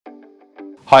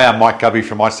Hi, I'm Mike Gubby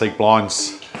from iSeek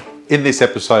Blinds. In this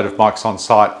episode of Mike's On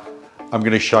Site, I'm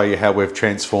going to show you how we've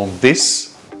transformed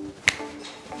this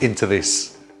into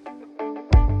this.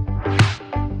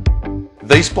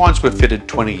 These blinds were fitted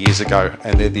 20 years ago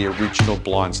and they're the original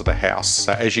blinds of the house.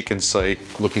 So as you can see,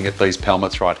 looking at these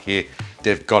pelmets right here,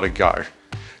 they've got to go.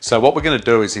 So what we're going to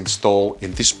do is install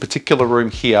in this particular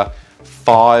room here,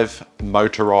 5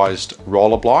 motorised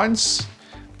roller blinds.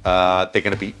 They're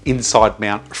going to be inside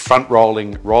mount front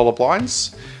rolling roller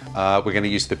blinds. We're going to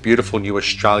use the beautiful new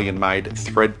Australian made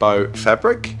thread bow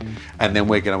fabric, and then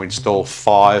we're going to install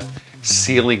 5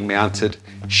 ceiling mounted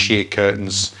sheer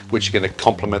curtains which are going to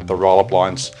complement the roller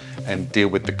blinds and deal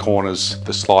with the corners,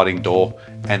 the sliding door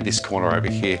and this corner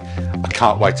over here. I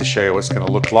can't wait to show you what it's going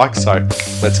to look like, so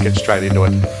let's get straight into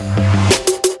it.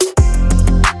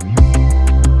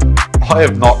 I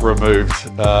have not removed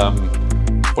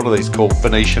what are these called,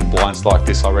 Venetian blinds like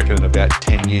this, I reckon, in about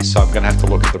 10 years, so I'm going to have to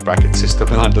look at the bracket system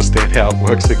and understand how it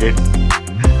works again.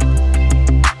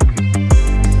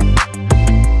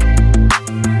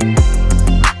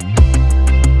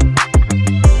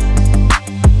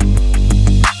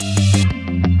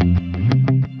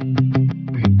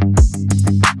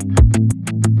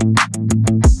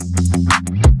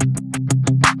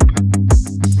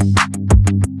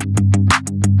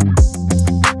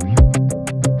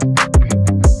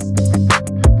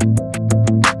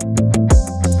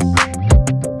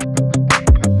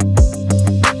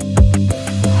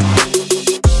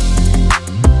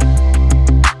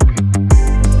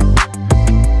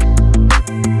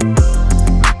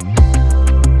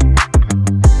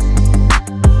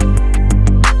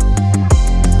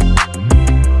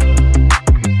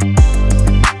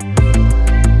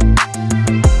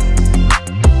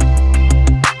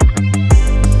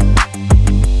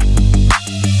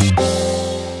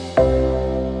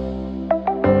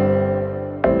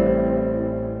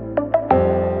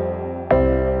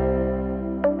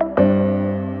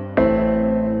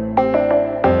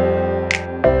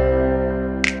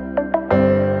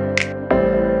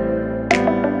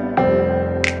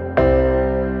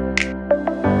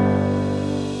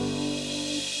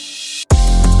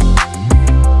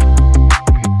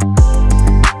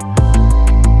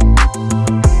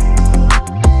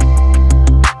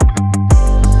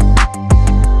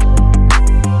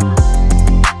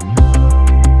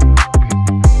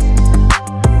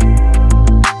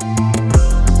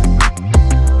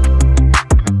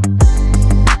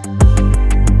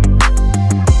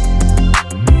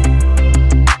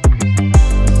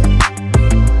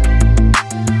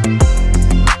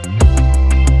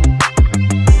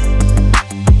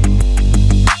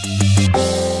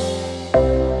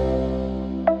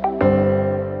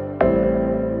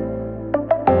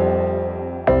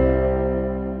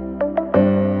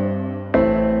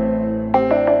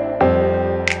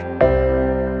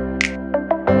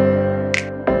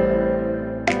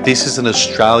 This is an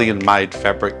Australian made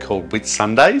fabric called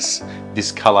Whitsundays.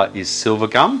 This colour is silver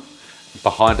gum.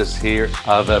 Behind us here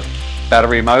are the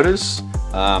battery motors.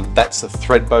 That's a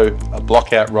thread bow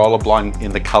block out roller blind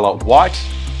in the colour white.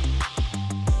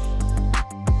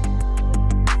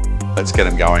 Let's get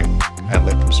them going and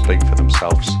let them speak for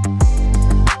themselves.